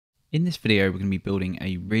In this video, we're going to be building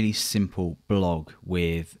a really simple blog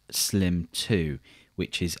with Slim 2,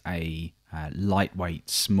 which is a lightweight,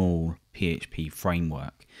 small PHP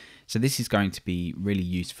framework. So this is going to be really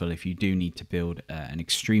useful if you do need to build an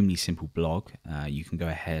extremely simple blog. You can go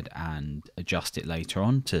ahead and adjust it later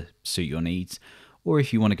on to suit your needs, or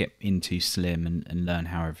if you want to get into Slim and learn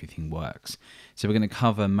how everything works. So we're going to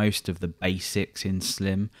cover most of the basics in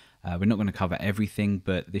Slim. We're not going to cover everything,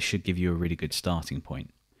 but this should give you a really good starting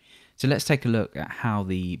point. So let's take a look at how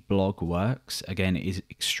the blog works. Again, it is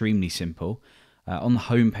extremely simple. On the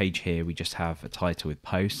home page here, we just have a title with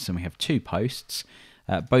posts, and we have two posts,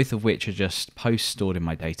 both of which are just posts stored in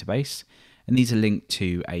my database. And these are linked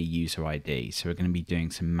to a user ID. So we're going to be doing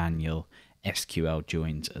some manual SQL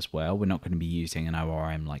joins as well. We're not going to be using an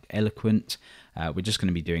ORM like Eloquent. We're just going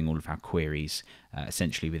to be doing all of our queries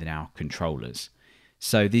essentially within our controllers.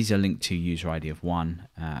 So these are linked to user ID of 1,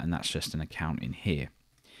 and that's just an account in here.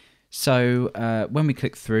 So when we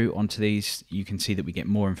click through onto these, you can see that we get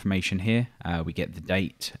more information here. We get the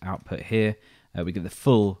date output here. We get the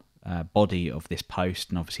full body of this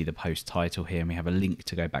post and obviously the post title here, and we have a link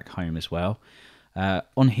to go back home as well.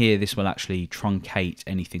 On here, this will actually truncate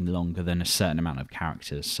anything longer than a certain amount of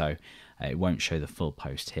characters, so it won't show the full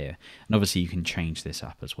post here. And obviously you can change this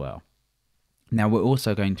up as well. Now we're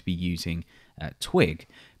also going to be using Twig,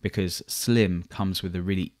 because Slim comes with a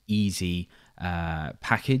really easy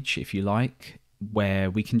package, if you like,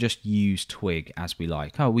 where we can just use Twig as we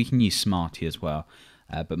like. Oh, we can use Smarty as well,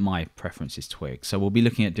 but my preference is Twig. So we'll be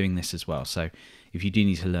looking at doing this as well. So if you do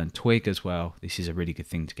need to learn Twig as well, this is a really good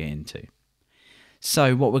thing to get into.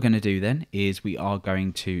 So what we're going to do then is we are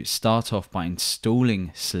going to start off by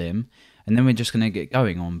installing Slim, and then we're just going to get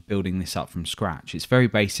going on building this up from scratch. It's very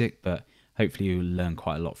basic, but hopefully you'll learn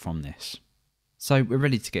quite a lot from this. So we're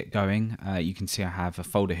ready to get going. You can see I have a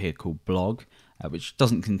folder here called blog, which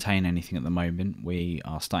doesn't contain anything at the moment. We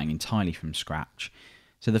are starting entirely from scratch.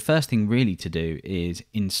 So the first thing really to do is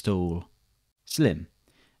install Slim.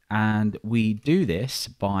 And we do this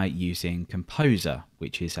by using Composer,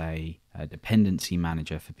 which is a dependency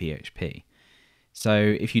manager for PHP. So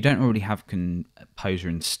if you don't already have Composer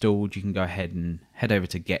installed, you can go ahead and head over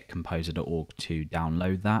to getcomposer.org to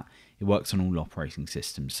download that. It works on all operating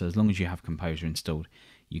systems, so as long as you have Composer installed,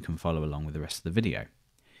 you can follow along with the rest of the video.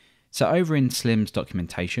 So over in Slim's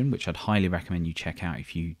documentation, which I'd highly recommend you check out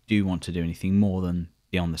if you do want to do anything more than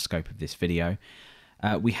beyond the scope of this video,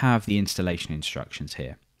 we have the installation instructions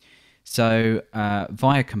here. So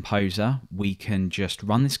via Composer, we can just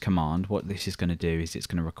run this command. What this is going to do is it's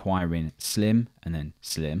going to require in Slim and then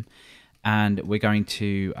Slim, and we're going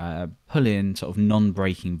to pull in sort of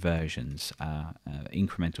non-breaking versions,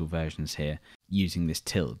 incremental versions here, using this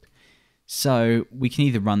tilde. So we can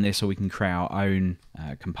either run this or we can create our own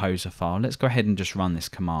Composer file. Let's go ahead and just run this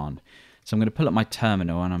command. So I'm going to pull up my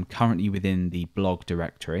terminal, and I'm currently within the blog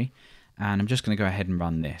directory. And I'm just going to go ahead and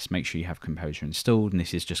run this. Make sure you have Composer installed, and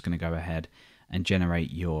this is just going to go ahead and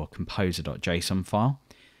generate your composer.json file.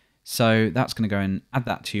 So that's going to go and add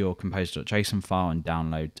that to your composer.json file and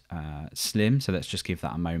download Slim. So let's just give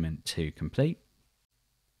that a moment to complete.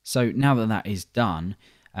 So now that that is done,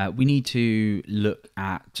 we need to look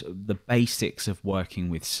at the basics of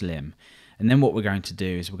working with Slim. And then what we're going to do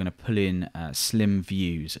is we're going to pull in Slim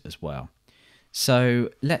views as well.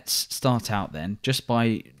 So let's start out then just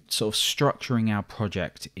by sort of structuring our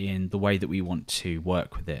project in the way that we want to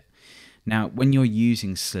work with it. Now, when you're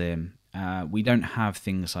using Slim, we don't have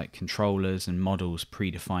things like controllers and models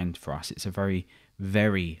predefined for us. It's a very,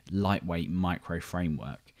 very lightweight micro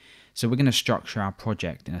framework. So we're going to structure our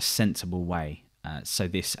project in a sensible way, so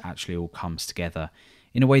this actually all comes together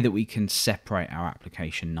in a way that we can separate our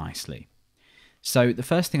application nicely. So the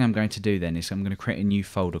first thing I'm going to do then is I'm going to create a new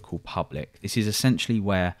folder called public. This is essentially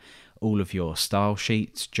where all of your style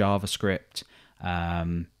sheets, JavaScript,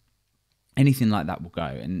 anything like that will go.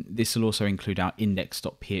 And this will also include our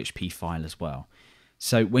index.php file as well.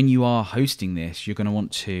 So when you are hosting this, you're going to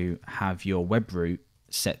want to have your web root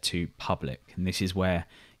set to public. And this is where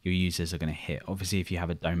your users are going to hit. Obviously, if you have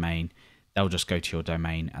a domain, they'll just go to your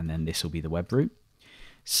domain, and then this will be the web root.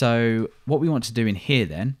 So what we want to do in here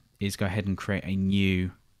then is go ahead and create a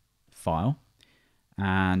new file,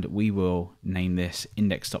 and we will name this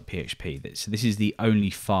index.php. So this is the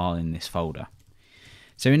only file in this folder.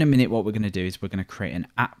 So in a minute, what we're going to do is we're going to create an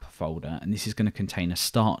app folder, and this is going to contain a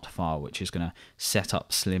start file, which is going to set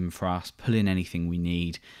up Slim for us, pull in anything we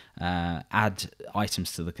need, add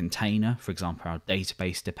items to the container, for example, our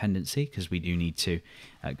database dependency, because we do need to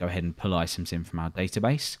go ahead and pull items in from our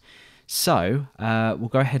database. So we'll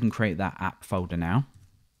go ahead and create that app folder now.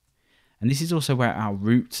 And this is also where our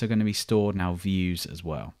roots are going to be stored and our views as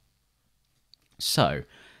well. So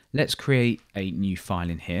let's create a new file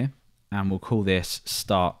in here, and we'll call this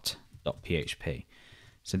start.php.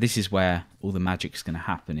 So this is where all the magic is going to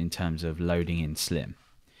happen in terms of loading in Slim.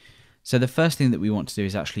 So the first thing that we want to do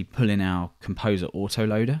is actually pull in our Composer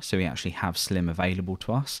autoloader, so we actually have Slim available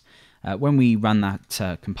to us. When we ran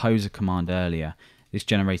that Composer command earlier, this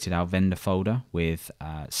generated our vendor folder with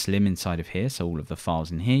Slim inside of here, so all of the files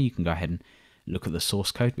in here. You can go ahead and look at the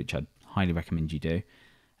source code, which I'd highly recommend you do.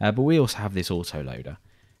 But we also have this autoloader.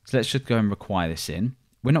 So let's just go and require this in.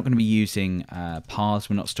 We're not going to be using paths,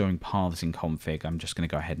 we're not storing paths in config. I'm just going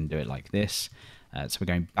to go ahead and do it like this. So we're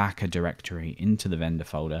going back a directory into the vendor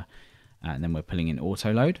folder, and then we're pulling in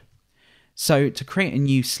autoload. So to create a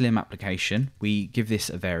new Slim application, we give this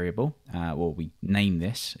a variable, or we name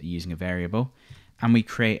this using a variable, and we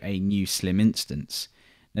create a new Slim instance.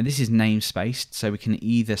 Now this is namespaced, so we can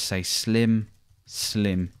either say Slim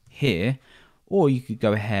here, or you could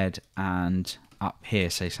go ahead and up here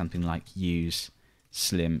say something like use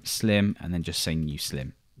Slim, and then just say new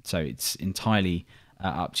Slim. So it's entirely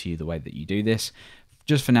up to you the way that you do this.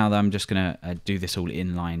 Just for now though, I'm just going to do this all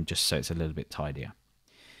inline just so it's a little bit tidier.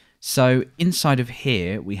 So inside of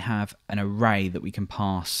here, we have an array that we can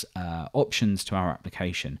pass options to our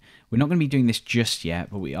application. We're not going to be doing this just yet,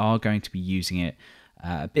 but we are going to be using it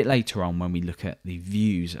a bit later on when we look at the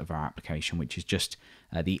views of our application, which is just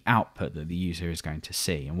the output that the user is going to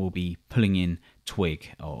see. And we'll be pulling in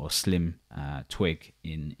twig or Slim twig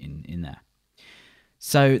in there.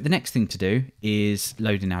 So the next thing to do is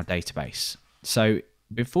load in our database. So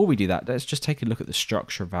before we do that, let's just take a look at the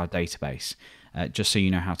structure of our database, just so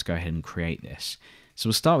you know how to go ahead and create this. So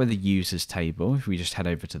we'll start with the users table. If we just head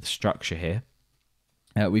over to the structure here,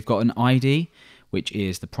 we've got an ID, which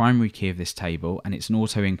is the primary key of this table, and it's an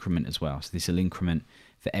auto increment as well. So this will increment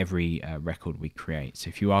for every record we create. So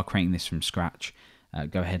if you are creating this from scratch,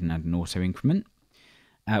 go ahead and add an auto increment.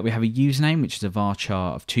 We have a username, which is a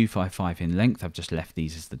varchar of 255 in length. I've just left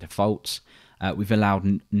these as the defaults. We've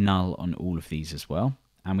allowed null on all of these as well.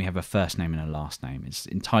 And we have a first name and a last name. It's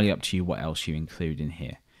entirely up to you what else you include in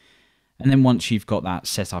here. And then once you've got that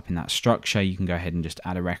set up in that structure, you can go ahead and just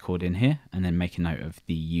add a record in here and then make a note of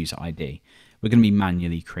the user ID. We're going to be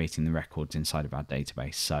manually creating the records inside of our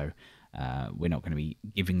database, so we're not going to be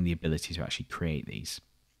giving the ability to actually create these.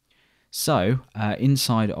 So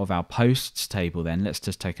inside of our posts table then, let's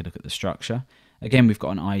just take a look at the structure. Again, we've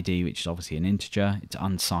got an ID, which is obviously an integer. It's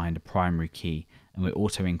unsigned, a primary key, and we're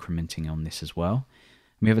auto incrementing on this as well.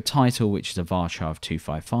 We have a title, which is a varchar of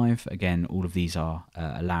 255. Again, all of these are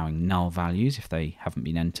allowing null values if they haven't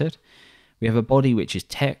been entered. We have a body, which is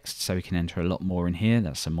text, so we can enter a lot more in here.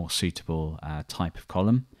 That's a more suitable type of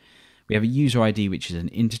column. We have a user ID, which is an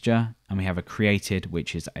integer, and we have a created,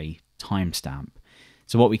 which is a timestamp.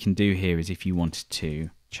 So what we can do here is if you wanted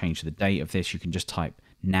to change the date of this, you can just type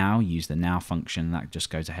now, use the now function, and that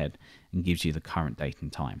just goes ahead and gives you the current date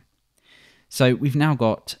and time. So we've now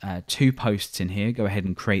got 2 posts in here. Go ahead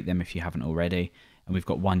and create them if you haven't already. And we've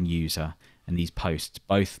got 1 user, and these posts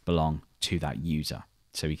both belong to that user.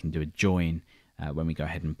 So we can do a join when we go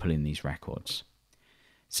ahead and pull in these records.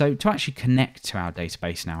 So to actually connect to our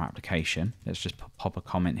database and our application, let's just pop a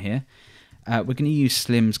comment here. We're going to use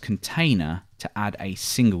Slim's container to add a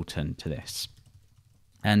singleton to this.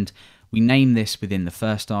 And we name this within the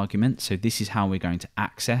first argument. So this is how we're going to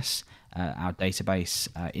access our database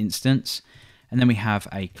instance. And then we have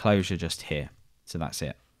a closure just here. So that's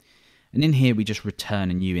it. And in here, we just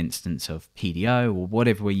return a new instance of PDO or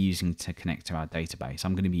whatever we're using to connect to our database.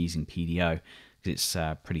 I'm going to be using PDO because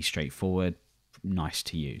it's pretty straightforward, nice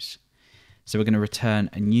to use. So we're going to return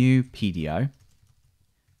a new PDO.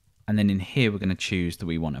 And then in here, we're going to choose that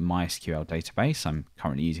we want a MySQL database. I'm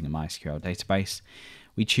currently using a MySQL database.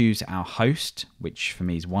 We choose our host, which for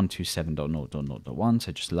me is 127.0.0.1,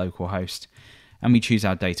 so just local host. And we choose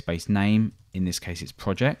our database name. In this case, it's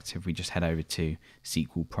project. If we just head over to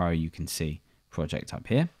SQL Pro, you can see project up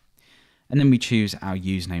here. And then we choose our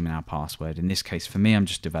username and our password. In this case, for me, I'm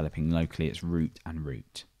just developing locally. It's root and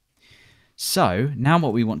root. So now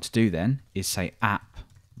what we want to do then is say app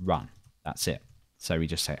run. That's it. So we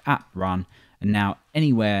just say app run. And now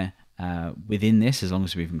anywhere within this, as long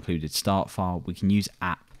as we've included start file, we can use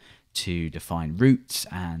app to define routes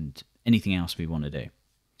and anything else we want to do.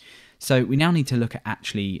 So we now need to look at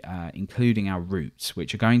actually including our routes,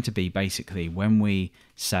 which are going to be basically when we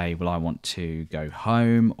say, well, I want to go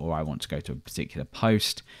home or I want to go to a particular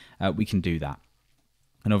post, we can do that.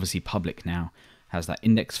 And obviously public now has that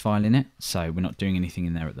index file in it, so we're not doing anything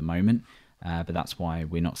in there at the moment, but that's why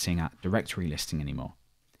we're not seeing that directory listing anymore.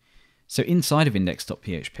 So inside of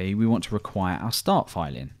index.php, we want to require our start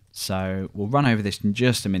file in. So we'll run over this in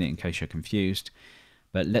just a minute in case you're confused.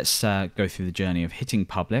 But let's go through the journey of hitting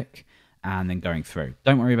public and then going through.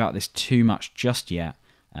 Don't worry about this too much just yet.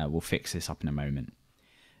 We'll fix this up in a moment.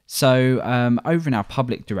 So over in our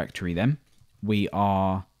public directory then, we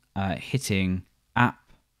are hitting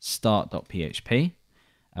app start.php,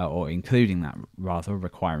 or including that rather,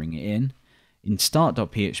 requiring it in. In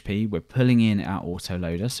start.php, we're pulling in our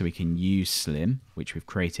autoloader so we can use Slim, which we've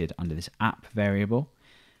created under this app variable.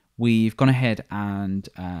 We've gone ahead and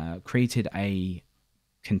created a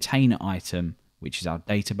container item, which is our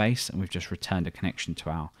database, and we've just returned a connection to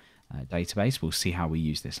our database. We'll see how we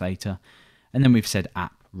use this later. And then we've said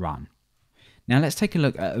app run. Now let's take a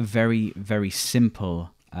look at a very, very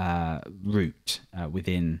simple route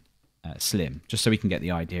within Slim, just so we can get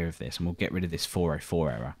the idea of this, and we'll get rid of this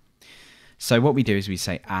 404 error. So what we do is we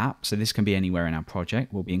say app, so this can be anywhere in our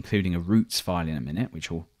project. We'll be including a routes file in a minute, which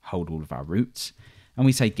will hold all of our routes. And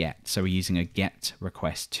we say get, so we're using a get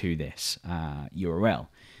request to this URL.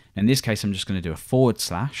 In this case, I'm just going to do a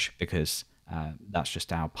 / because that's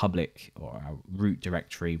just our public or our root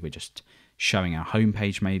directory. We're just showing our home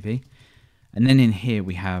page maybe. And then in here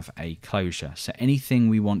we have a closure. So anything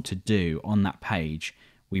we want to do on that page,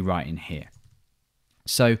 we write in here.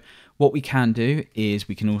 So what we can do is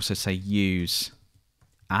we can also say use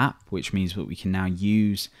app, which means that we can now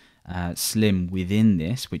use Slim within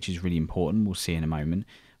this, which is really important. We'll see in a moment.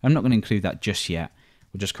 I'm not going to include that just yet.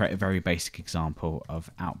 We'll just create a very basic example of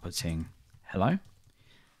outputting hello.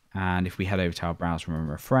 And if we head over to our browser and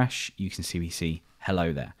refresh, you can see we see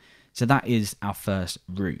hello there. So that is our first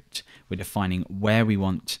route. We're defining where we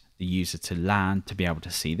want the user to land to be able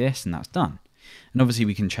to see this, and that's done. And obviously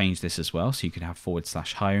we can change this as well. So you could have /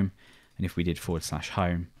 home. And if we did /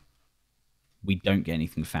 home, we don't get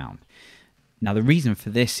anything found. Now the reason for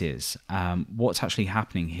this is what's actually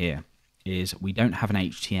happening here is we don't have an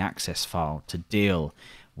htaccess file to deal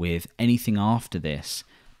with anything after this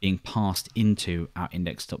being passed into our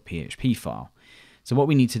index.php file. So what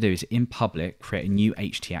we need to do is in public create a new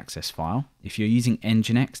htaccess file. If you're using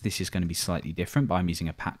Nginx, this is going to be slightly different, but I'm using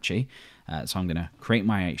Apache. So I'm going to create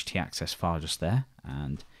my htaccess file just there,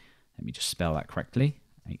 and let me just spell that correctly,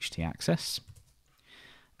 htaccess.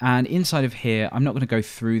 And inside of here, I'm not going to go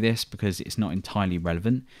through this because it's not entirely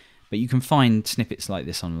relevant, but you can find snippets like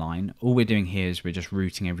this online. All we're doing here is we're just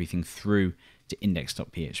routing everything through to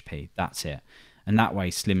index.php. That's it. And that way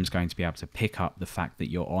Slim's going to be able to pick up the fact that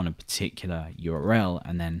you're on a particular URL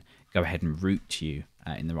and then go ahead and route to you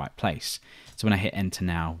in the right place. So when I hit enter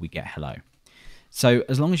now, we get hello. So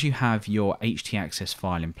as long as you have your htaccess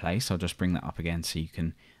file in place, I'll just bring that up again so you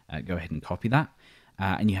can go ahead and copy that.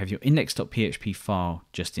 And you have your index.php file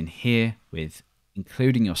just in here with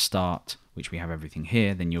including your start, which we have everything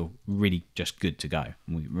here, then you're really just good to go.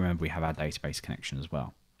 And remember we have our database connection as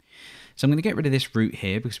well. So I'm going to get rid of this route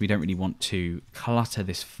here because we don't really want to clutter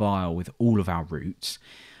this file with all of our routes.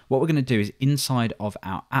 What we're going to do is inside of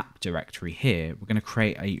our app directory here, we're going to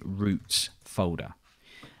create a routes folder.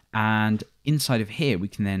 And inside of here, we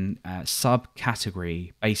can then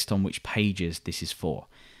subcategory based on which pages this is for.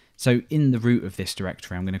 So in the root of this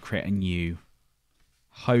directory, I'm going to create a new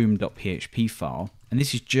home.php file. And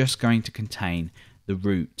this is just going to contain the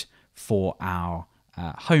route for our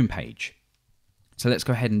home page. So let's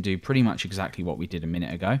go ahead and do pretty much exactly what we did a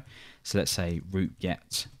minute ago. So let's say root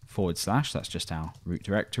get / that's just our root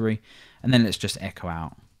directory. And then let's just echo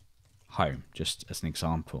out home, just as an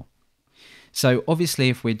example. So obviously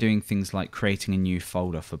if we're doing things like creating a new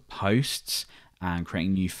folder for posts and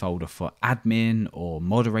creating a new folder for admin or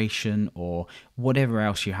moderation or whatever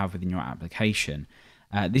else you have within your application,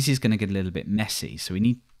 this is going to get a little bit messy. So we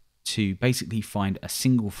need to basically find a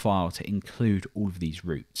single file to include all of these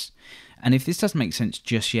routes. And if this doesn't make sense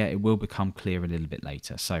just yet, it will become clear a little bit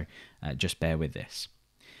later. So just bear with this.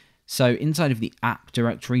 So inside of the app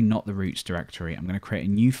directory, not the routes directory, I'm going to create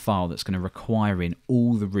a new file that's going to require in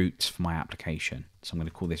all the routes for my application. So I'm going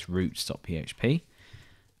to call this routes.php.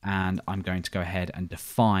 And I'm going to go ahead and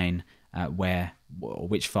define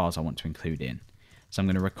which files I want to include in. So I'm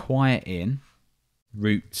going to require in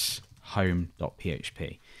routes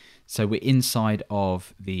home.php. So we're inside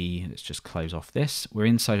of the, let's just close off this. We're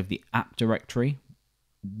inside of the app directory.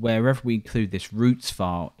 Wherever we include this routes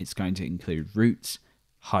file, it's going to include routes,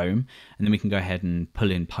 home, and then we can go ahead and pull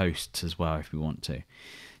in posts as well if we want to.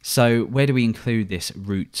 So where do we include this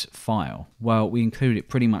routes file? Well, we include it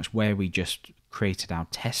pretty much where we just created our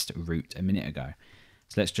test route a minute ago.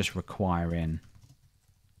 So let's just require in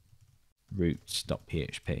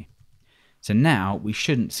routes.php. So now we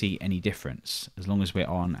shouldn't see any difference. As long as we're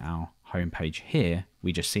on our home page here,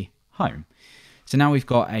 we just see home. So now we've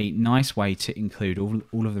got a nice way to include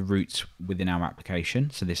all of the roots within our application.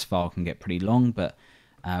 So this file can get pretty long, but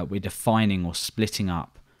we're defining or splitting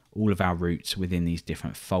up all of our roots within these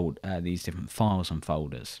different files and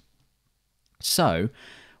folders. So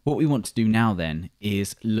what we want to do now then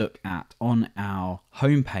is look at on our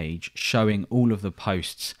home page showing all of the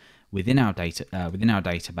posts within our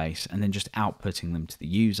database and then just outputting them to the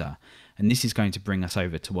user. And this is going to bring us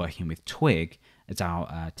over to working with Twig as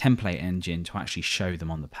our template engine to actually show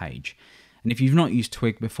them on the page. And if you've not used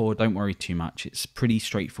Twig before, don't worry too much. It's pretty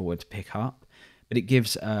straightforward to pick up, but it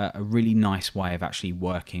gives a really nice way of actually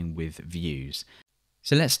working with views.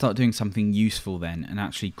 So let's start doing something useful then and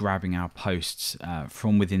actually grabbing our posts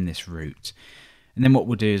from within this root. And then what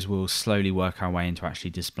we'll do is we'll slowly work our way into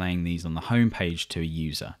actually displaying these on the home page to a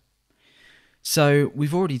user. So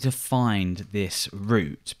we've already defined this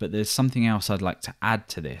root, but there's something else I'd like to add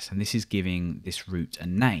to this, and this is giving this root a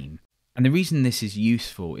name. And the reason this is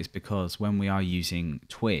useful is because when we are using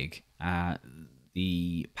Twig,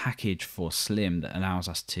 the package for Slim that allows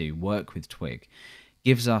us to work with Twig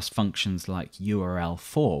gives us functions like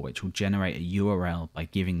URL4, which will generate a URL by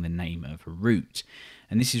giving the name of a root.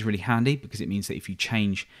 And this is really handy because it means that if you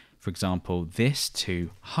change, for example, this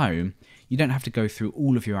to home, you don't have to go through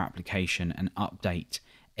all of your application and update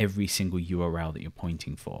every single URL that you're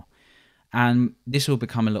pointing for. And this will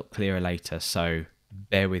become a lot clearer later, so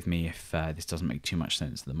bear with me if this doesn't make too much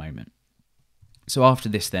sense at the moment. So after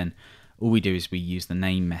this then, all we do is we use the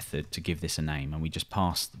name method to give this a name, and we just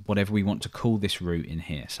pass whatever we want to call this root in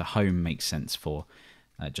here. So home makes sense for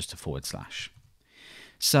just a /.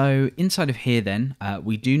 So inside of here then,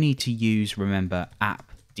 we do need to use, remember,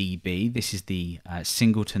 app.db. This is the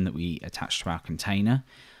singleton that we attach to our container.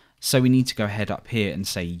 So we need to go ahead up here and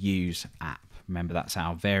say use app. Remember, that's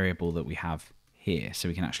our variable that we have here. So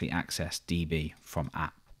we can actually access db from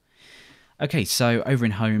app. Okay, so over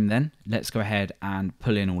in home then, let's go ahead and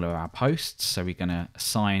pull in all of our posts. So we're going to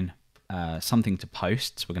assign something to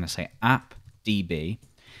posts. We're going to say app.db.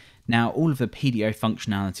 Now, all of the PDO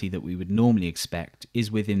functionality that we would normally expect is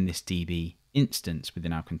within this DB instance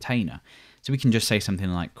within our container. So we can just say something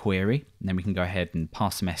like query, and then we can go ahead and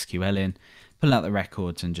pass some SQL in, pull out the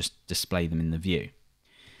records and just display them in the view.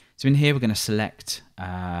 So in here, we're going to select,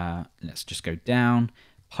 let's just go down,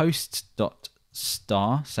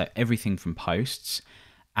 posts.star, so everything from posts,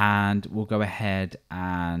 and we'll go ahead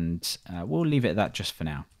and we'll leave it at that just for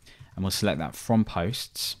now. And we'll select that from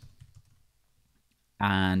posts.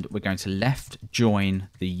 And we're going to left join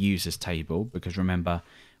the users table, because remember,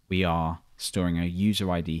 we are storing a user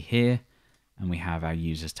ID here, and we have our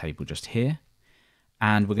users table just here.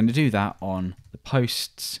 And we're going to do that on the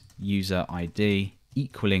posts user ID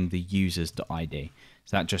equaling the users.id.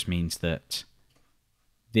 So that just means that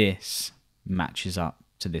this matches up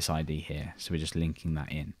to this ID here. So we're just linking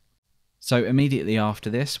that in. So immediately after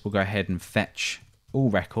this, we'll go ahead and fetch all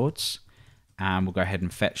records, and we'll go ahead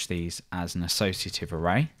and fetch these as an associative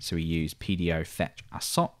array. So we use PDO fetch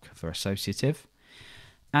assoc for associative.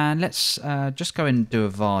 And let's just go and do a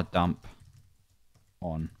var dump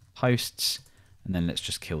on posts, and then let's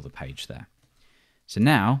just kill the page there. So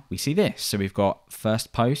now we see this. So we've got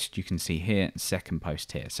first post, you can see here, and second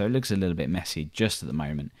post here. So it looks a little bit messy just at the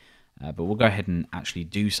moment, but we'll go ahead and actually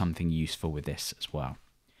do something useful with this as well.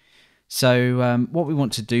 So what we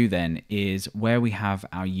want to do then is where we have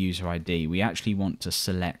our user ID, we actually want to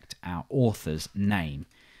select our author's name.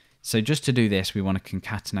 So just to do this, we want to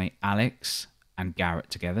concatenate Alex and Garrett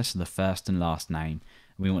together, so the first and last name.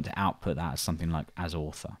 And we want to output that as something like as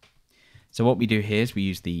author. So what we do here is we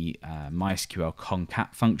use the MySQL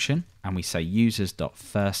concat function, and we say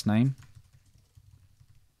users.firstname,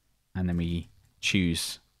 and then we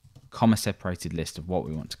choose comma separated list of what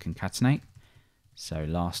we want to concatenate. So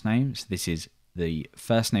last name, so this is the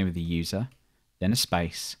first name of the user, then a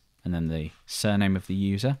space, and then the surname of the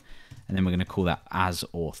user, and then we're going to call that as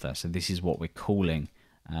author. So this is what we're calling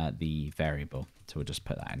the variable. So we'll just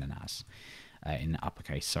put that in an as, in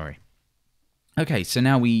uppercase, sorry. Okay, so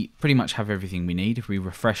now we pretty much have everything we need. If we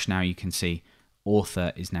refresh now, you can see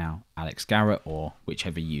author is now Alex Garrett, or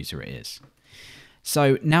whichever user it is.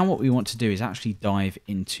 So now what we want to do is actually dive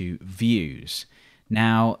into views.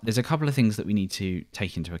 Now, there's a couple of things that we need to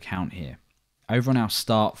take into account here. Over on our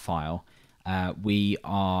start file, we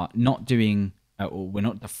are not doing, or we're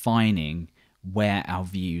not defining where our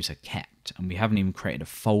views are kept, and we haven't even created a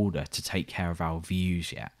folder to take care of our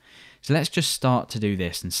views yet. So let's just start to do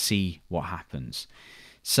this and see what happens.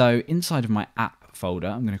 So inside of my app folder,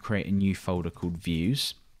 I'm going to create a new folder called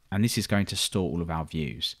views, and this is going to store all of our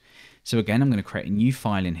views. So again, I'm going to create a new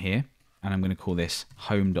file in here, and I'm going to call this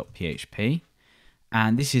home.php.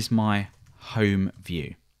 And this is my home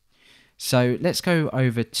view. So let's go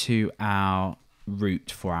over to our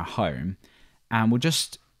root for our home, and we'll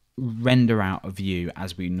just render out a view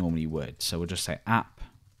as we normally would. So we'll just say app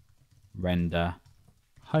render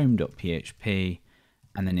home.php,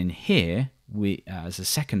 and then in here, we as a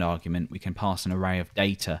second argument, we can pass an array of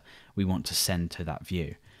data we want to send to that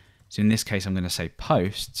view. So in this case, I'm going to say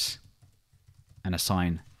posts and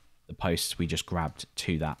assign the posts we just grabbed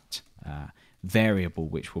to that variable,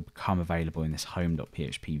 which will become available in this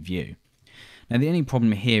home.php view. Now, the only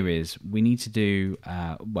problem here is we need to do,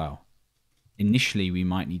 well, initially we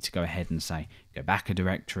might need to go ahead and say, go back a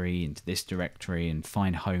directory into this directory and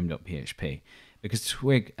find home.php, because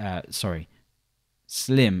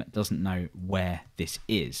Slim doesn't know where this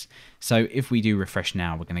is. So if we do refresh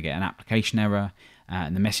now, we're going to get an application error,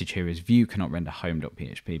 and the message here is view cannot render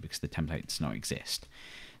home.php because the template does not exist.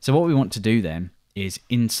 So what we want to do then is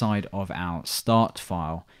inside of our start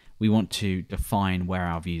file, we want to define where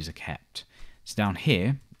our views are kept. So down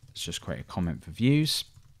here, let's just create a comment for views,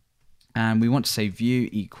 and we want to say view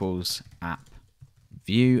equals app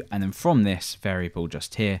view, and then from this variable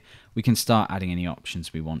just here, we can start adding any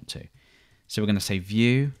options we want to. So we're going to say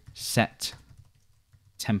view set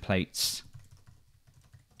templates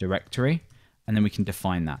directory, and then we can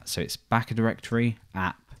define that. So it's back a directory,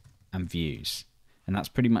 app, and views. And that's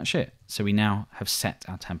pretty much it. So we now have set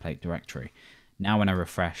our template directory. Now when I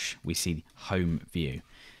refresh, we see home view.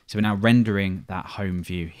 So we're now rendering that home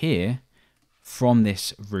view here from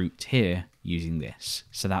this root here using this.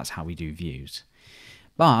 So that's how we do views.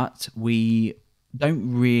 But we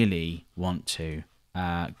don't really want to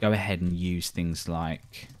go ahead and use things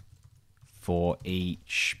like for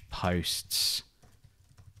each posts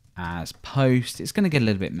as post. It's going to get a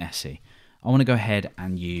little bit messy. I want to go ahead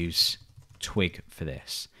and use Twig for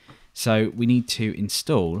this. So we need to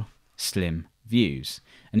install Slim views,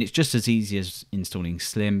 and it's just as easy as installing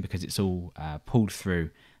Slim because it's all pulled through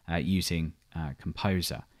using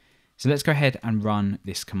Composer. So let's go ahead and run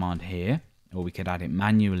this command here, or we could add it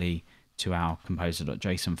manually to our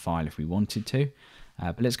composer.json file if we wanted to.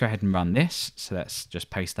 But let's go ahead and run this. So let's just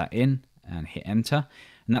paste that in and hit enter,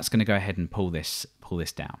 and that's going to go ahead and pull this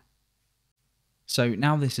down. So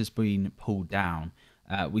now this has been pulled down,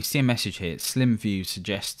 we see a message here. Slim View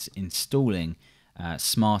suggests installing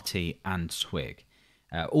Smarty and Twig.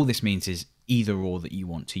 All this means is either or that you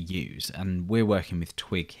want to use, and we're working with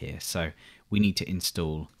Twig here, so we need to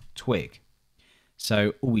install Twig.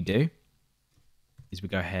 So all we do is we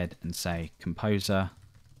go ahead and say composer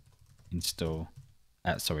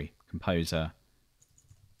composer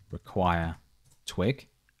require Twig,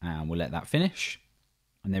 and we'll let that finish,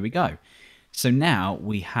 and there we go. So now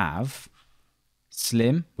we have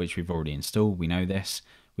Slim, which we've already installed, we know this.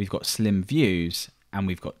 We've got Slim Views, and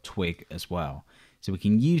we've got Twig as well. So we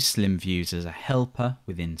can use Slim Views as a helper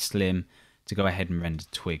within Slim to go ahead and render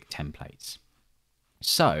Twig templates.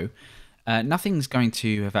 So nothing's going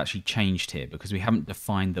to have actually changed here because we haven't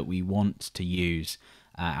defined that we want to use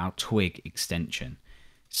our Twig extension.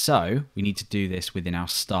 So we need to do this within our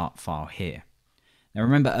start file here. Now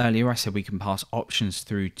remember earlier I said we can pass options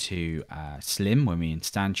through to Slim when we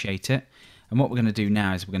instantiate it. And what we're going to do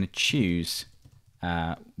now is we're going to choose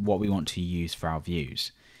what we want to use for our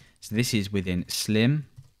views. So this is within Slim,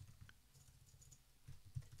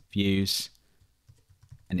 Views,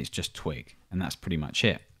 and it's just Twig. And that's pretty much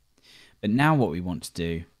it. But now what we want to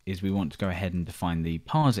do is we want to go ahead and define the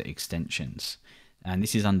parser extensions. And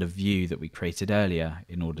this is under view that we created earlier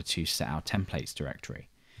in order to set our templates directory.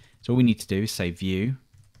 So all we need to do is say view,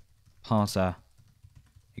 parser,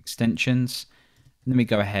 extensions, and then we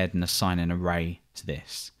go ahead and assign an array to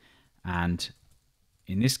this. And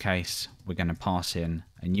in this case, we're going to pass in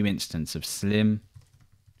a new instance of Slim,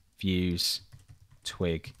 Views,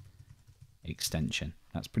 Twig, extension.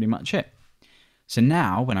 That's pretty much it. So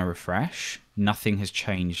now when I refresh, nothing has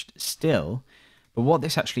changed still. But what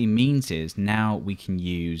this actually means is now we can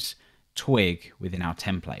use Twig within our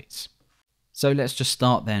templates. So let's just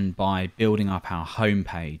start then by building up our home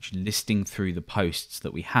page, listing through the posts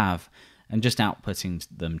that we have and just outputting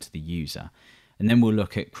them to the user. And then we'll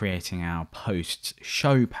look at creating our posts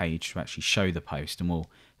show page to actually show the post, and we'll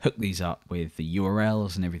hook these up with the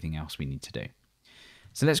URLs and everything else we need to do.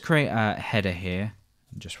 So let's create a header here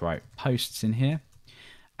and just write posts in here.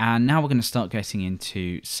 And now we're going to start getting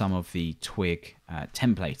into some of the Twig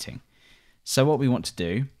templating. So what we want to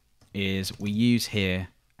do is we use here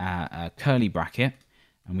a curly bracket,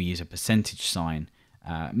 and we use a percentage sign,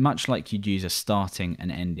 much like you'd use a starting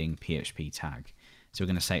and ending PHP tag. So we're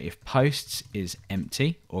going to say if posts is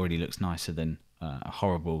empty, already looks nicer than a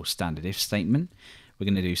horrible standard if statement. We're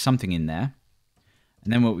going to do something in there.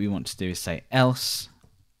 And then what we want to do is say else,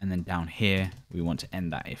 and then down here we want to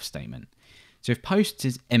end that if statement. So if posts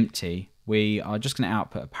is empty, we are just going to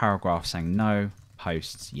output a paragraph saying no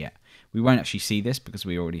posts yet. We won't actually see this because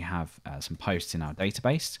we already have some posts in our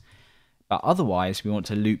database, but otherwise we want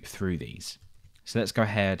to loop through these. So let's go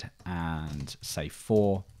ahead and say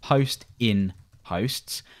for post in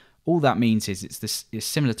posts. All that means is it's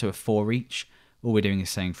similar to a for each. All we're doing is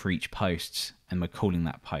saying for each post, and we're calling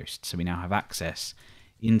that post. So we now have access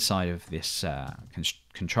inside of this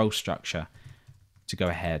control structure to go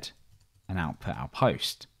ahead and output our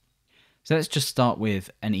post. So let's just start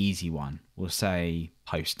with an easy one. We'll say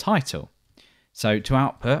post title. So to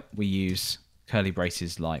output, we use curly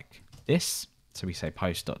braces like this. So we say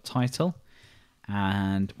post.title.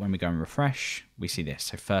 And when we go and refresh, we see this.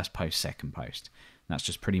 So first post, second post. And that's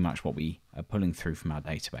just pretty much what we are pulling through from our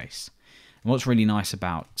database. And what's really nice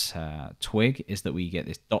about Twig is that we get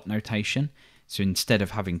this dot notation. So instead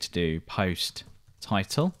of having to do post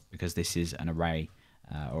title, because this is an array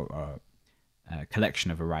or a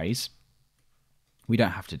collection of arrays, we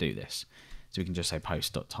don't have to do this. So we can just say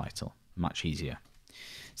post.title, much easier.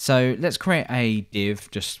 So let's create a div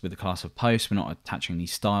just with the class of post. We're not attaching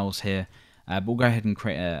these styles here, but we'll go ahead and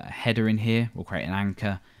create a header in here. We'll create an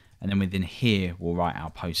anchor, and then within here, we'll write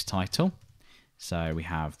our post title. So we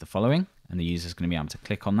have the following, and the user is going to be able to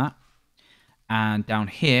click on that. And down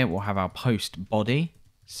here, we'll have our post body.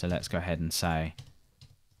 So let's go ahead and say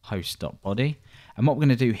post.body. And what we're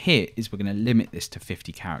going to do here is we're going to limit this to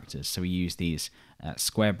 50 characters. So we use these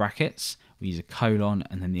square brackets, we use a colon,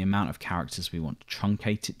 and then the amount of characters we want to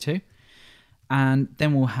truncate it to. And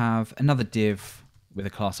then we'll have another div with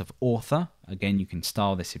a class of author. Again, you can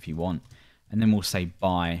style this if you want. And then we'll say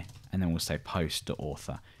by, and then we'll say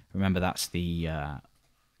post.author. Remember, that's the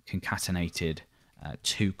concatenated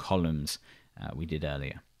 2 columns we did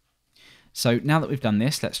earlier. So now that we've done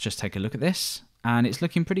this, let's just take a look at this. And it's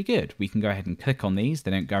looking pretty good. We can go ahead and click on these. They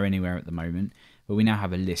don't go anywhere at the moment, but we now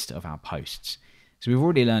have a list of our posts. So we've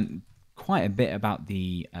already learned quite a bit about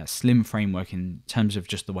the Slim framework in terms of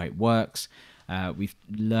just the way it works. We've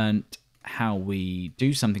learned how we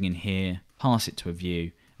do something in here, pass it to a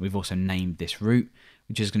view. We've also named this route,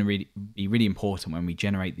 which is going to be really important when we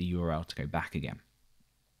generate the URL to go back again.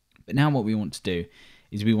 But now what we want to do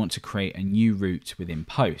is we want to create a new route within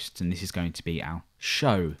posts, and this is going to be our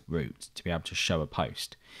show route to be able to show a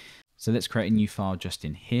post. So let's create a new file just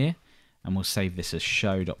in here, and we'll save this as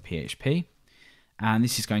show.php. And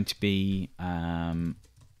this is going to be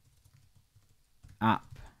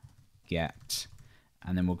app get,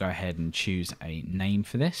 and then we'll go ahead and choose a name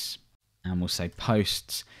for this, and we'll say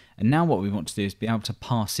posts. And now what we want to do is be able to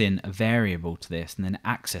pass in a variable to this and then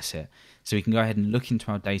access it. So we can go ahead and look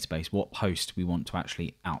into our database what post we want to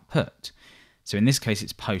actually output. So in this case,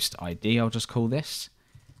 it's post ID, I'll just call this.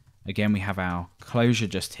 Again, we have our closure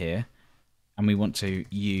just here, and we want to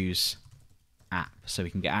use app so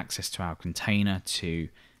we can get access to our container to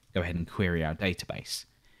go ahead and query our database.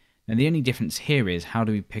 Now the only difference here is how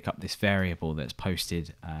do we pick up this variable that's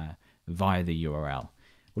posted via the URL?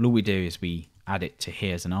 Well, all we do is we add it to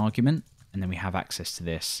here as an argument, and then we have access to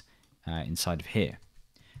this inside of here.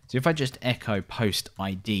 So if I just echo post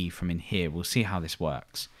ID from in here, we'll see how this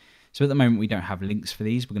works. So at the moment we don't have links for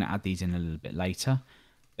these. We're going to add these in a little bit later.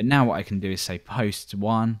 But now what I can do is say post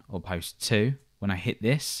 1 or post 2. When I hit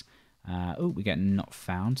this, we get not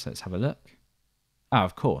found. So let's have a look. Oh,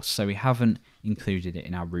 of course. So we haven't included it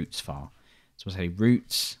in our routes file. So we'll say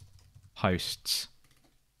routes posts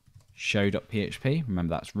show.php.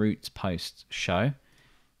 Remember, that's routes posts show.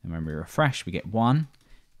 And when we refresh, we get 1.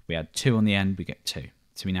 If we add 2 on the end, we get 2.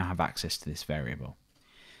 So we now have access to this variable.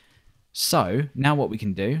 So now what we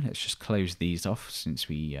can do, let's just close these off since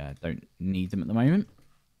we don't need them at the moment,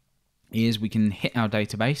 is we can hit our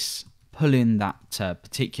database, pull in that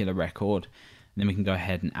particular record, and then we can go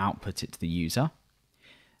ahead and output it to the user.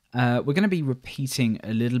 We're going to be repeating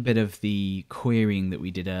a little bit of the querying that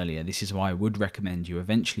we did earlier. This is why I would recommend you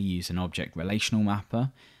eventually use an object relational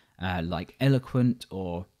mapper like Eloquent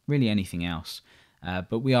or really anything else.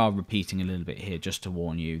 But we are repeating a little bit here just to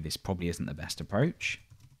warn you this probably isn't the best approach.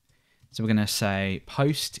 So we're going to say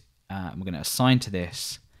post, we're going to assign to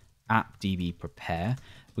this appdb prepare.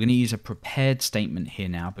 We're going to use a prepared statement here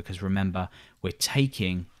now because remember we're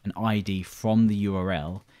taking an ID from the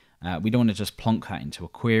URL. We don't want to just plonk that into a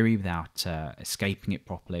query without escaping it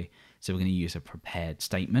properly. So we're going to use a prepared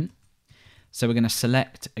statement. So we're going to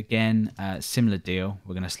select, again, similar deal.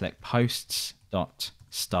 We're going to select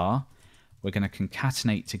posts.star. We're going to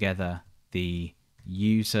concatenate together the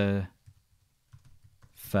user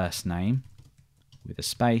first name with a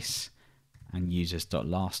space and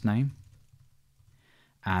users.last name.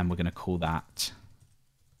 and we're going to call that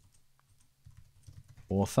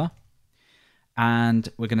author. And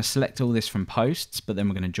we're going to select all this from posts, but then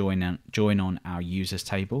we're going to join on our users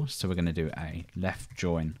table. So we're going to do a left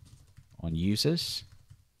join on users,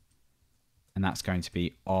 and that's going to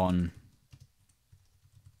be on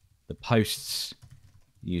the posts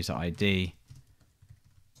user ID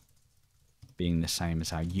being the same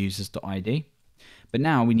as our users.id. But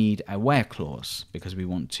now we need a where clause because we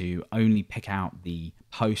want to only pick out the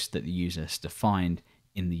post that the user has defined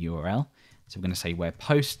in the URL. So we're going to say where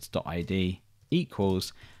posts.id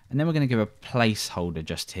equals, and then we're going to give a placeholder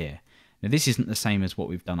just here. Now this isn't the same as what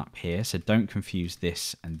we've done up here, so don't confuse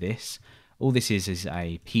this and this. All this is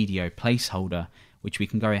a PDO placeholder, which we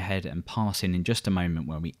can go ahead and pass in just a moment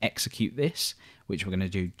when we execute this, which we're going to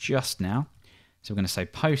do just now. So we're going to say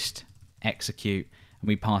post execute, and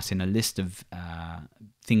we pass in a list of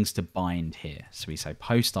things to bind here. So we say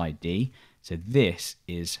post ID, so this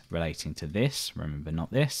is relating to this, remember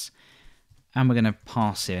not this, and we're going to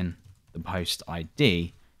pass in the post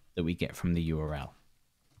ID that we get from the URL.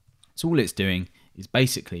 So all it's doing is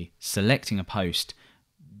basically selecting a post,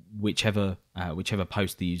 whichever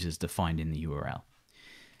post the user's defined in the URL.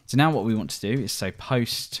 So now what we want to do is say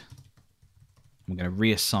post, I'm going to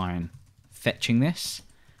reassign fetching this.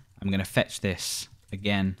 I'm going to fetch this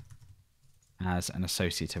again as an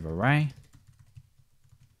associative array.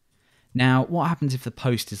 Now, what happens if the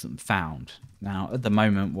post isn't found? Now, at the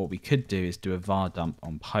moment, what we could do is do a var dump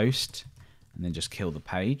on post and then just kill the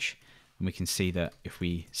page. And we can see that if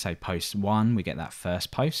we say post 1, we get that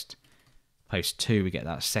first post. Post 2, we get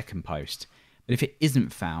that second post. But if it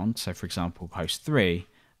isn't found, so for example, post 3,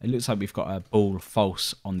 it looks like we've got a bool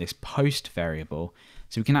false on this post variable.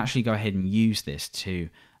 So we can actually go ahead and use this to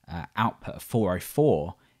output a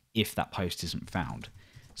 404 if that post isn't found.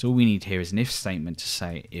 So all we need here is an if statement to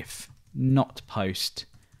say if not post,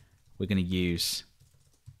 we're going to use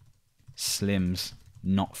Slim's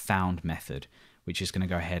not found method, which is going to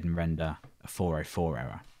go ahead and render a 404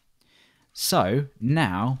 error. So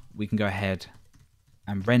now we can go ahead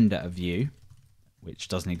and render a view, which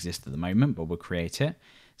doesn't exist at the moment, but we'll create it.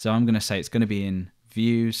 So I'm going to say it's going to be in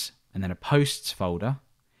views and then a posts folder,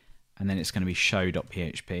 and then it's going to be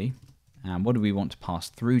show.php. And what do we want to pass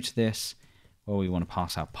through to this? Well, we want to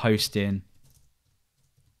pass our post in,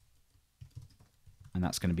 and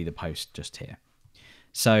that's going to be the post just here.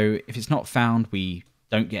 So if it's not found, we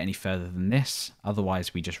don't get any further than this.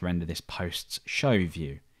 Otherwise, we just render this posts show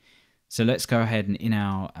view. So let's go ahead and in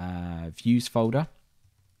our views folder,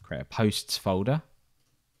 create a posts folder,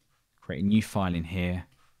 create a new file in here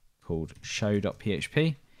called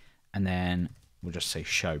show.php, and then we'll just say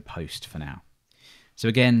show post for now. So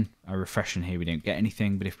again, a refresher here, we don't get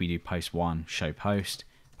anything, but if we do post 1, show post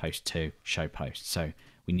 2, show post. So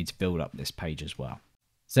we need to build up this page as well.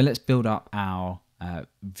 So let's build up our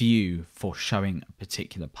view for showing a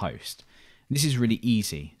particular post. This is really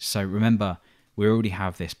easy. So remember, we already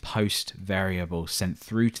have this post variable sent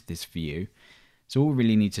through to this view. So all we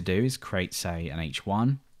really need to do is create, say, an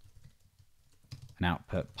h1, an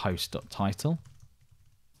output post.title,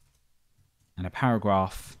 and a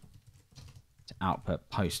paragraph to output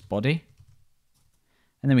post body.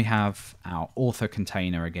 And then we have our author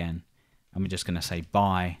container again, and we're just going to say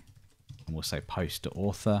by, and we'll say post to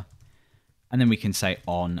author. And then we can say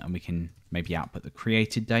on, and we can maybe output the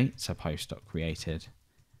created date, so post.created.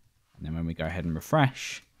 And then when we go ahead and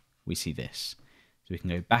refresh, we see this. So we can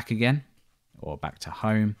go back again, or back to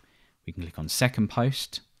home. We can click on second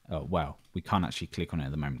post. Well, we can't actually click on it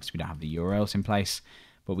at the moment because we don't have the URLs in place,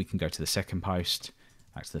 but we can go to the second post,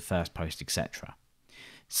 back to the first post, etc.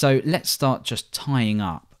 So let's start just tying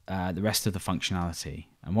up the rest of the functionality.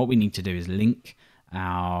 And what we need to do is link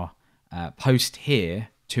our post here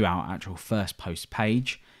to our actual first post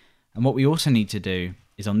page. And what we also need to do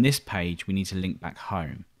is on this page, we need to link back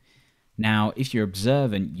home. Now, if you're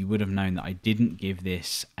observant, you would have known that I didn't give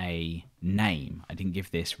this a name. I didn't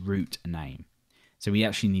give this root a name. So we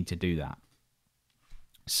actually need to do that.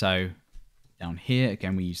 So down here,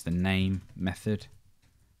 again, we use the name method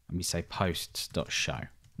and we say posts.show.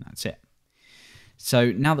 And that's it.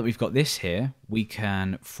 So now that we've got this here, we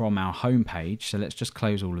can, from our home page, so let's just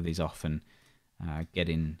close all of these off and get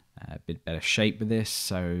in a bit better shape with this.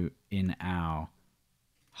 So in our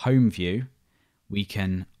home view, we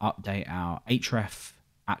can update our href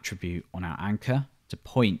attribute on our anchor to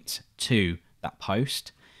point to that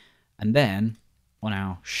post. And then on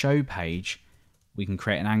our show page, we can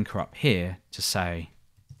create an anchor up here to say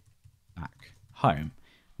back home.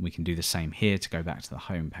 And we can do the same here to go back to the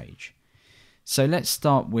home page. So let's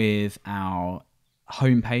start with our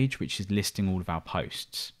home page, which is listing all of our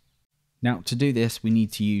posts. Now to do this, we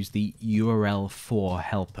need to use the URL for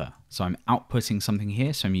helper. So I'm outputting something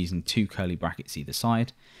here, so I'm using 2 curly brackets either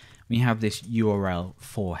side. We have this URL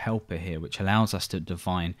for helper here, which allows us to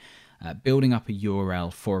define building up a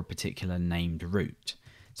URL for a particular named route.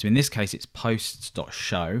 So in this case, it's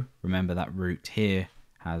posts.show. Remember that route here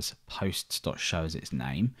has posts.show as its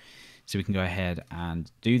name. So we can go ahead and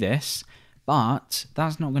do this, but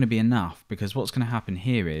that's not going to be enough, because what's going to happen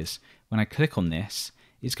here is when I click on this,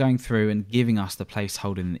 it's going through and giving us the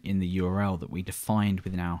placeholder in the URL that we defined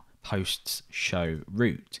within our posts show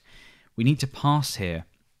route. We need to pass here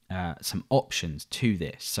some options to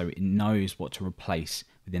this so it knows what to replace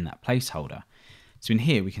within that placeholder. So in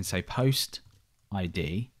here we can say post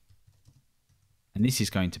ID, and this is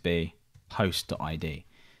going to be post.id.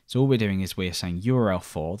 So all we're doing is we're saying URL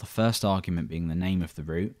for, the first argument being the name of the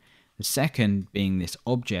route, the second being this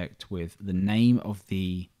object with the name of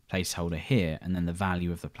the placeholder here, and then the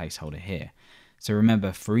value of the placeholder here. So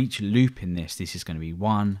remember, for each loop in this is going to be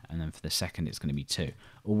 1, and then for the second it's going to be 2,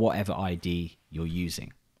 or whatever ID you're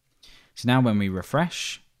using. So now when we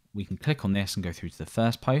refresh, we can click on this and go through to the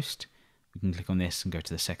first post. We can click on this and go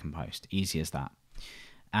to the second post. Easy as that.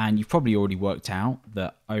 And you've probably already worked out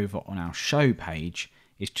that over on our show page,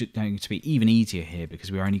 it's just going to be even easier here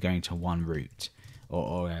because we're only going to one route,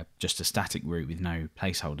 or just a static route with no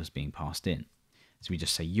placeholders being passed in. So we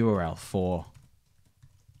just say URL for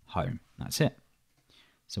home. That's it.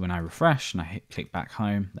 So when I refresh and I click back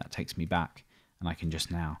home, that takes me back and I can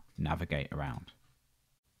just now navigate around.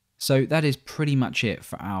 So that is pretty much it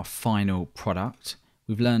for our final product.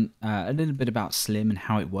 We've learned a little bit about Slim and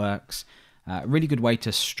how it works. A really good way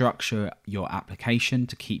to structure your application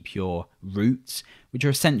to keep your routes, which are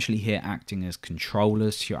essentially here acting as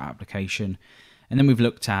controllers to your application. And then we've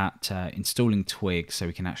looked at installing Twig so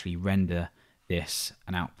we can actually render this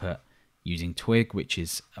and output using Twig, which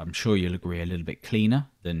is, I'm sure you'll agree, a little bit cleaner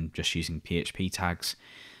than just using PHP tags.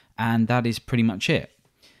 And that is pretty much it.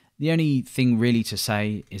 The only thing really to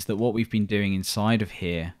say is that what we've been doing inside of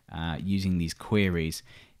here, using these queries,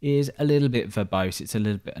 is a little bit verbose. It's a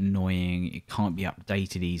little bit annoying. It can't be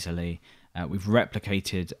updated easily. We've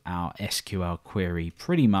replicated our SQL query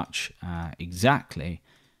pretty much exactly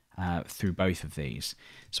through both of these.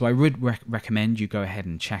 So I would recommend you go ahead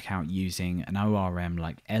and check out using an ORM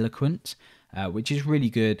like Eloquent, which is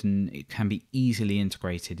really good and it can be easily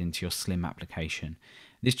integrated into your Slim application.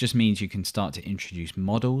 This just means you can start to introduce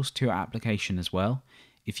models to your application as well.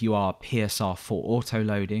 If you are PSR for auto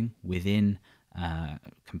loading within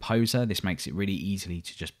Composer, this makes it really easy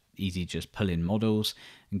to just pull in models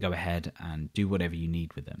and go ahead and do whatever you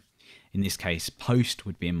need with them. In this case, post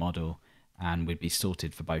would be a model and would be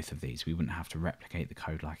sorted for both of these. We wouldn't have to replicate the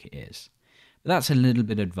code like it is. But that's a little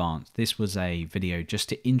bit advanced. This was a video just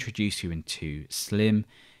to introduce you into Slim,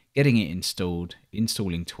 getting it installed,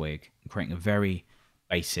 installing Twig, and creating a very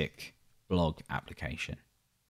basic blog application.